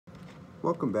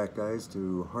Welcome back, guys,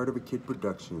 to Heart of a Kid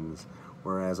Productions,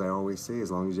 where, as I always say, as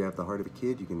long as you have the heart of a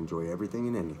kid, you can enjoy everything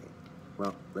and anything.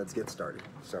 Well, let's get started.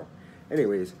 So,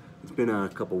 anyways, it's been a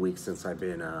couple weeks since I've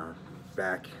been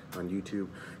back on YouTube.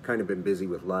 Kind of been busy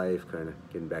with life, kind of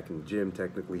getting back in the gym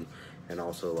technically, and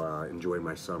also enjoying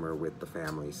my summer with the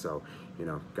family. So, you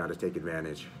know, got to take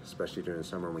advantage, especially during the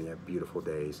summer when you have beautiful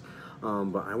days.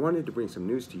 But I wanted to bring some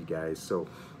news to you guys. So,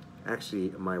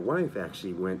 actually, my wife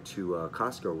actually went to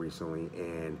Costco recently,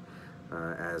 and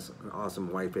as an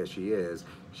awesome wife as she is,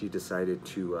 she decided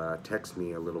to text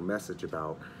me a little message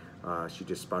about she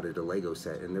just spotted a Lego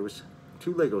set, and there was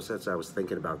two Lego sets I was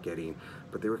thinking about getting,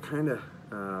 but they were kind of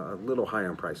a little high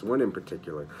on price, one in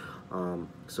particular.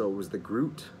 So it was the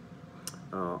Groot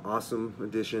Awesome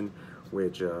Edition,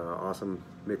 which awesome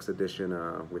mix edition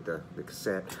with the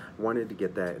cassette. Wanted to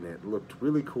get that, and it looked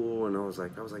really cool, and I was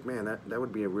like, man, that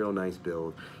would be a real nice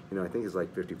build. You know, I think it's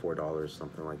like $54,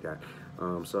 something like that.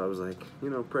 So I was like, you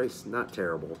know, price not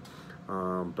terrible.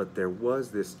 But there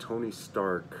was this Tony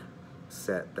Stark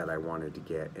set that I wanted to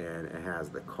get, and it has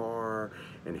the car,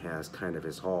 and it has kind of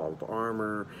his Hall of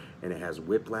Armor, and it has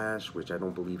Whiplash, which I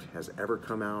don't believe has ever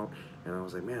come out. And I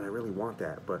was like, man, I really want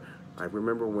that. But I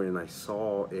remember when I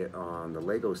saw it on the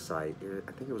Lego site,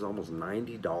 I think it was almost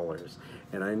 $90.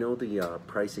 And I know the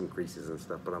price increases and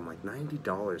stuff, but I'm like,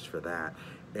 $90 for that.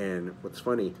 And what's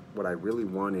funny, what I really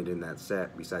wanted in that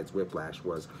set, besides Whiplash,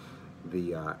 was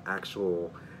the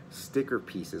actual sticker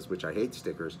pieces, which I hate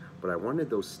stickers, but I wanted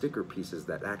those sticker pieces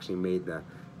that actually made the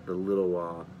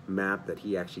little map that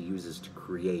he actually uses to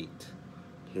create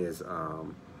his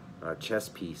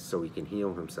chest piece so he can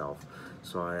heal himself.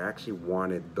 So I actually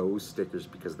wanted those stickers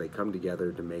because they come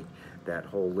together to make that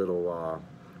whole little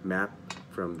map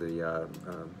from the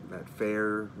that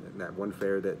fair, that one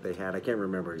fair that they had. I can't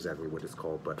remember exactly what it's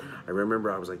called, but I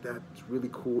remember I was like, that's really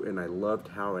cool, and I loved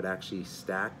how it actually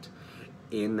stacked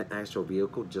in the actual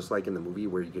vehicle, just like in the movie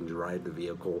where you can drive the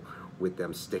vehicle with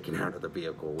them sticking out of the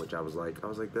vehicle, which I was like,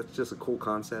 that's just a cool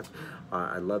concept.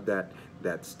 I love that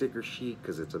sticker sheet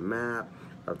because it's a map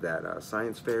of that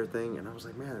science fair thing, and I was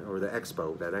like, man, or the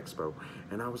expo,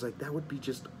 and I was like, that would be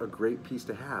just a great piece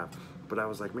to have. But I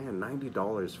was like, man,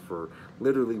 $90 for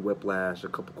literally Whiplash, a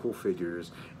couple cool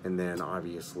figures, and then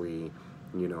obviously,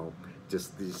 you know,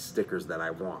 just these stickers that I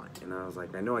want. And I was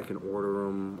like, I know I can order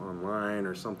them online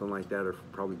or something like that, or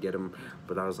probably get them,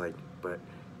 but I was like, but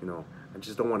you know, I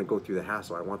just don't want to go through the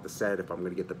hassle. I want the set. If I'm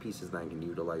going to get the pieces, then I can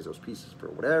utilize those pieces for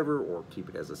whatever, or keep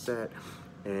it as a set.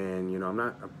 And you know, I'm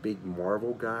not a big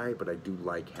Marvel guy, but I do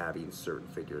like having certain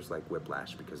figures like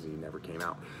Whiplash because he never came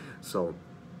out. So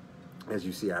as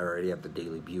you see, I already have the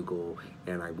Daily Bugle,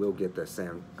 and I will get the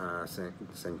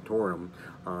Sanctorum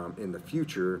in the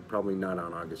future, probably not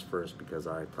on August 1st, because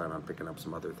I plan on picking up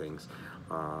some other things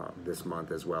this month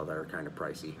as well that are kind of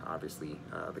pricey. Obviously,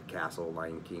 the Castle,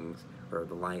 Lion Kings, or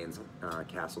the Lions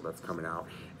Castle that's coming out,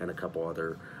 and a couple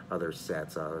other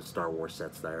sets, Star Wars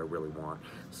sets that I really want.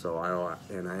 So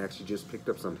I actually just picked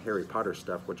up some Harry Potter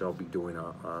stuff, which I'll be doing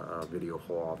a video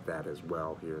haul of that as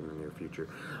well here in the near future.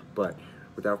 But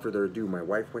without further ado, my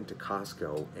wife went to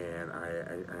Costco, and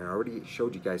I already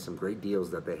showed you guys some great deals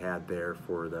that they had there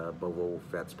for the Boba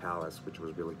Fett's Palace, which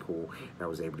was really cool, and I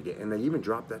was able to get, and they even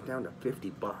dropped that down to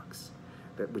 50 bucks,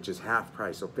 which is half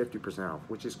price, so 50% off,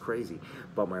 which is crazy.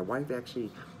 But my wife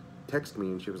actually texted me,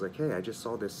 and she was like, hey, I just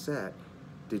saw this set.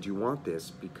 Did you want this?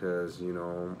 Because, you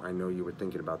know, I know you were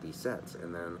thinking about these sets.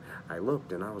 And then I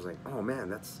looked, and I was like, oh man,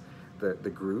 that's the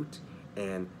Groot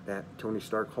and that Tony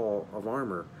Stark Hall of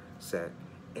Armor set,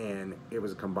 and it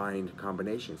was a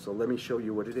combination. So let me show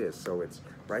you what it is. So it's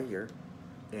right here,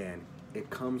 and it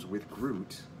comes with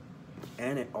Groot,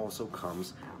 and it also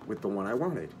comes with the one I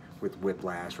wanted, with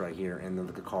Whiplash right here, and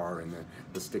the car, and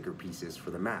the sticker pieces for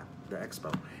the map, the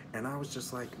expo. And I was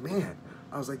just like, man,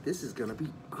 I was like, this is gonna be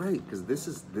great, because this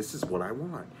is what I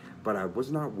want. But I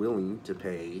was not willing to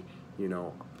pay, you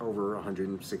know, over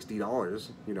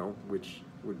 $160, you know, which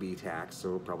would be tax,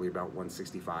 so probably about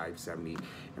 $165, $70,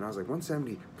 and I was like,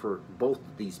 $170 for both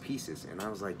these pieces, and I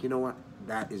was like, you know what,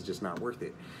 that is just not worth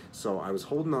it. So I was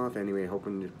holding off anyway,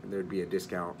 hoping there'd be a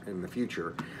discount in the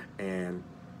future, and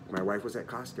my wife was at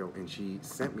Costco, and she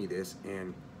sent me this,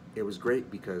 and it was great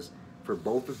because for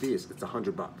both of these, it's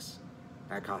 $100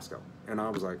 at Costco. And I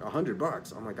was like,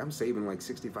 $100? I'm like, I'm saving like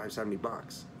 65, 70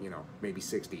 bucks, you know, maybe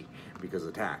 60 because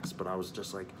of tax. But I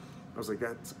was like,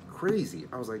 that's crazy.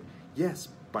 I was like, yes,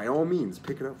 by all means,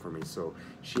 pick it up for me. So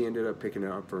she ended up picking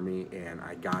it up for me, and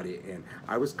I got it, and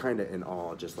I was kind of in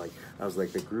awe. Just like, I was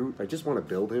like, the Groot, I just want to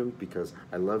build him because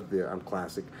I love I'm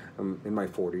classic. I'm in my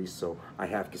 40s, so I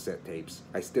have cassette tapes.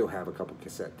 I still have a couple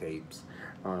cassette tapes,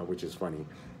 which is funny.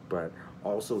 but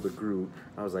also the Groot.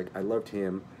 I was like, I loved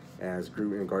him as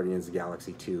Groot in Guardians of the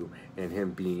Galaxy 2, and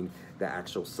him being the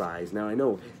actual size. Now I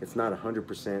know it's not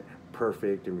 100%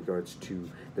 perfect in regards to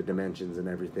the dimensions and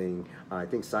everything. I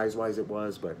think size-wise it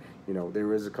was, but you know,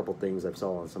 there is a couple things I've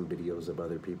saw on some videos of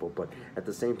other people, but at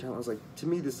the same time I was like, to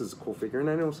me this is a cool figure. And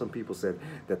I know some people said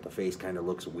that the face kind of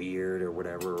looks weird or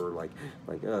whatever, or like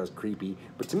it's creepy,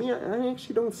 but to me I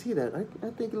actually don't see that. I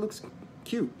think it looks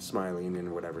cute smiling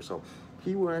and whatever. So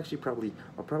he will actually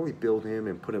I'll probably build him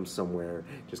and put him somewhere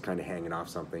just kind of hanging off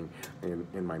something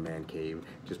in my man cave,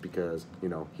 just because, you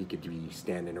know, he could be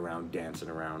standing around dancing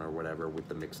around or whatever with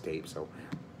the mixtape, so,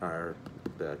 or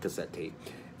the cassette tape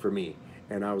for me.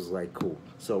 And I was like, cool.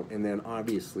 So, and then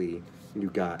obviously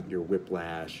you got your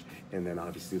Whiplash, and then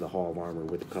obviously the Hall of Armor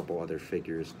with a couple other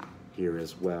figures here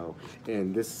as well.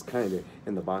 And this is kind of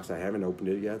in the box. I haven't opened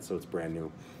it yet, so it's brand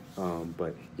new.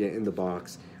 But yeah, in the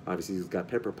box, obviously he's got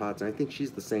Pepper Potts, and I think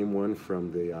she's the same one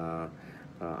from the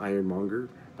Ironmonger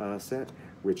set,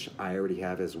 which I already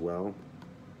have as well.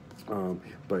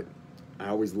 But I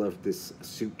always loved this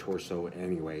suit torso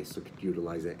anyway, so could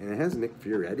utilize it. And it has Nick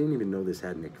Fury. I didn't even know this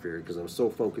had Nick Fury because I was so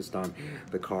focused on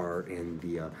the car and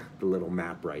the little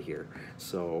map right here.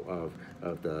 So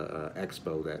of the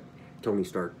Expo that Tony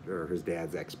Stark, or his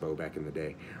dad's Expo back in the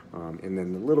day. And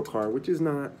then the little car, which is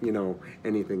not, you know,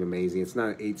 anything amazing. It's not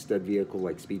an 8-stud vehicle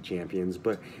like Speed Champions,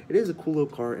 but it is a cool little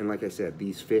car. And like I said,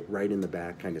 these fit right in the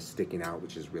back, kind of sticking out,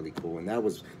 which is really cool. And that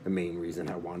was the main reason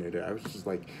I wanted it. I was just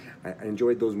like, I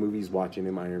enjoyed those movies, watching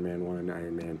them, Iron Man 1,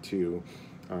 Iron Man 2.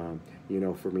 You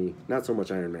know, for me, not so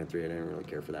much Iron Man 3, I didn't really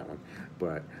care for that one,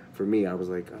 but for me, I was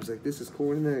like, this is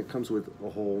cool. And then it comes with a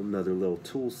whole nother little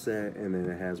tool set, and then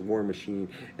it has War Machine,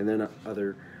 and then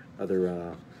other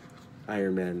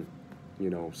Iron Man, you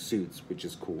know, suits, which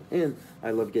is cool. And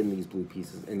I love getting these blue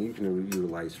pieces, and you can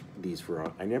utilize these for,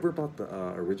 I never bought the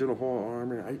original Hall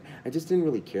Armor. I just didn't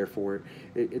really care for it.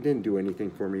 It didn't do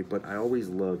anything for me, but I always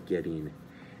love getting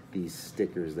these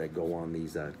stickers that go on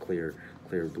these clear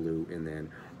blue, and then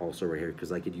also right here,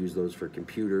 because I could use those for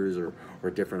computers or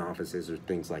different offices or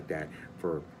things like that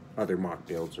for other mock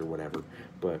builds or whatever.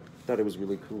 But thought it was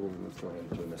really cool. Let's go ahead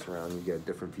and turn this around. You get a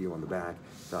different view on the back.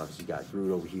 So obviously you got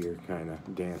Groot over here kind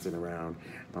of dancing around,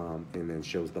 and then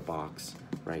shows the box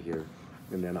right here.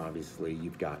 And then obviously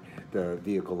you've got the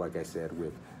vehicle, like I said,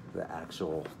 with the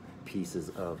actual pieces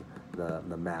of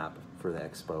the map for the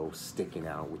Expo sticking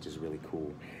out, which is really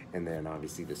cool. And then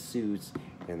obviously the suits,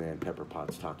 and then Pepper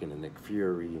Potts talking to Nick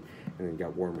Fury, and then you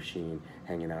got War Machine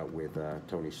hanging out with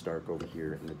Tony Stark over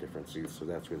here in the different suits, so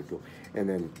that's really cool. And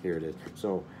then here it is.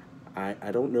 So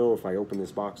I don't know if I open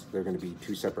this box, they're going to be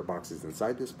 2 separate boxes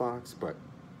inside this box, but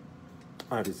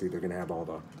obviously they're going to have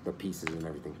all the pieces and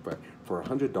everything. But for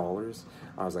 $100,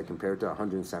 I was like, compared to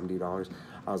 $170,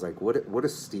 I was like, what a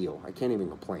steal. I can't even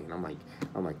complain. I'm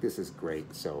like, this is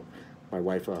great. So my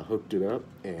wife hooked it up,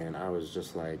 and I was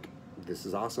just like, this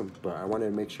is awesome. But I wanted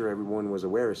to make sure everyone was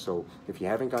aware. So if you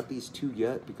haven't got these 2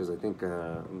 yet, because I think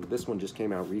this one just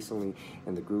came out recently,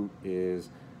 and the Groot is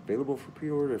available for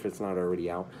pre-order if it's not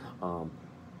already out.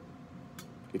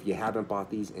 If you haven't bought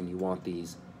these and you want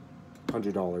these,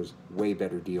 $100, way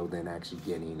better deal than actually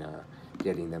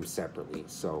getting them separately.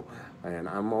 So, and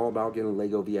I'm all about getting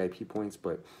Lego VIP points,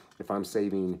 but if I'm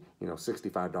saving, you know,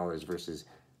 $65 versus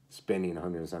spending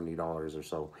 $170 or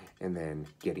so, and then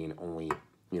getting only,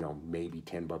 you know, maybe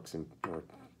 10 bucks or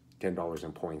 $10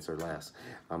 in points or less,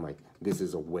 I'm like, this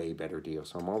is a way better deal.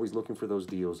 So I'm always looking for those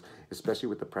deals, especially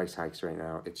with the price hikes right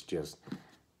now. It's just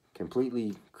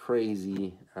completely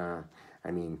crazy.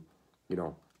 I mean, you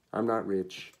know, I'm not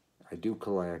rich. I do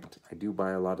collect. I do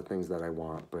buy a lot of things that I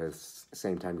want, but at the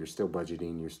same time, you're still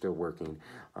budgeting. You're still working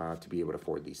to be able to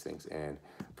afford these things. And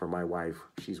for my wife,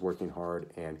 she's working hard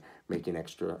and making a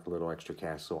little extra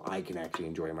cash so I can actually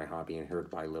enjoy my hobby and her to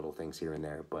buy little things here and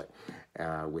there. But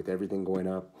with everything going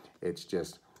up, it's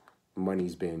just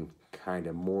money's been kind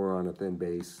of more on a thin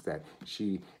base. That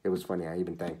it was funny. I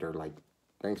even thanked her, like,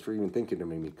 thanks for even thinking of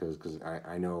me, because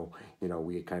I know, you know,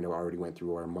 we kind of already went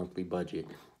through our monthly budget.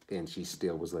 And she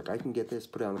still was like, I can get this,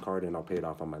 put it on the card, and I'll pay it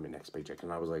off on my next paycheck.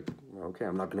 And I was like, okay,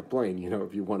 I'm not going to complain. You know,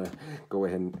 if you want to go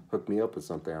ahead and hook me up with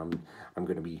something, I'm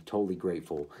going to be totally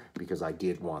grateful, because I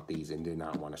did want these and did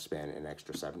not want to spend an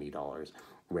extra $70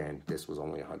 when this was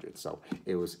only $100. So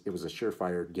it was a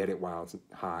surefire, get it while it's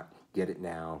hot, get it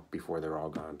now before they're all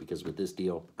gone. Because with this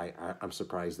deal, I'm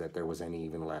surprised that there was any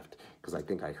even left, because I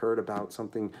think I heard about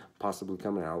something possibly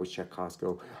coming. I always check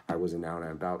Costco. I wasn't out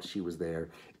and about. She was there,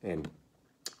 and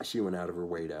she went out of her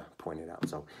way to point it out.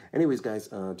 So anyways, guys,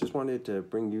 just wanted to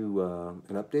bring you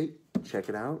an update. Check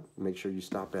it out. Make sure you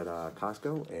stop at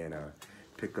Costco and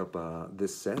pick up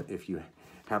this set if you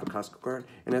have a Costco card.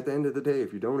 And at the end of the day,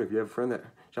 if you don't, if you have a friend that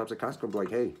shops at Costco, be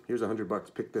like, hey, here's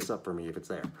 $100, pick this up for me if it's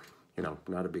there. You know,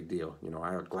 not a big deal. You know,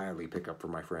 I would gladly pick up for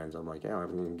my friends. I'm like, yeah, I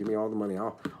mean, give me all the money.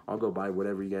 I'll go buy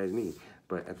whatever you guys need.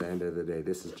 But at the end of the day,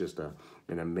 this is just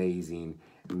an amazing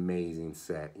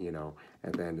set, you know,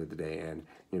 at the end of the day. And,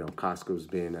 you know, Costco's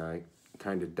been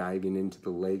kind of diving into the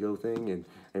Lego thing. And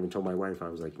I even told my wife, I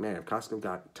was like, man, if Costco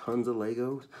got tons of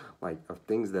Legos, like of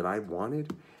things that I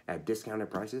wanted at discounted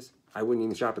prices, I wouldn't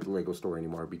even shop at the Lego store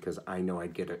anymore because I know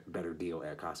I'd get a better deal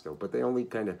at Costco. But they only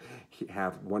kind of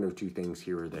have one or two things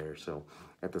here or there. So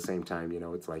at the same time, you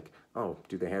know, it's like, oh,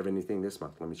 do they have anything this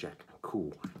month? Let me check.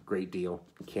 Cool. Great deal.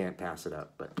 Can't pass it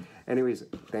up. But anyways,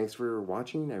 thanks for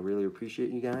watching. I really appreciate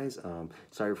you guys.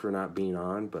 Sorry for not being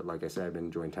on, but like I said, I've been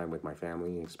enjoying time with my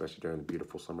family, especially during the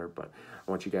beautiful summer. But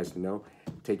I want you guys to know,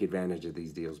 take advantage of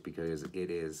these deals because it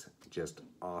is just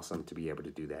awesome to be able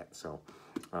to do that. So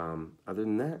other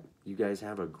than that, you guys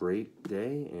have a great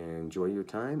day and enjoy your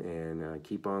time, and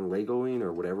keep on Legoing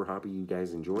or whatever hobby you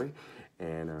guys enjoy.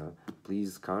 And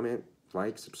please comment,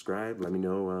 like, subscribe, let me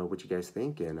know what you guys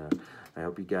think, and I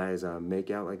hope you guys make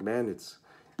out like bandits.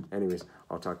 Anyways,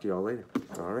 I'll talk to you all later.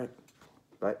 All right.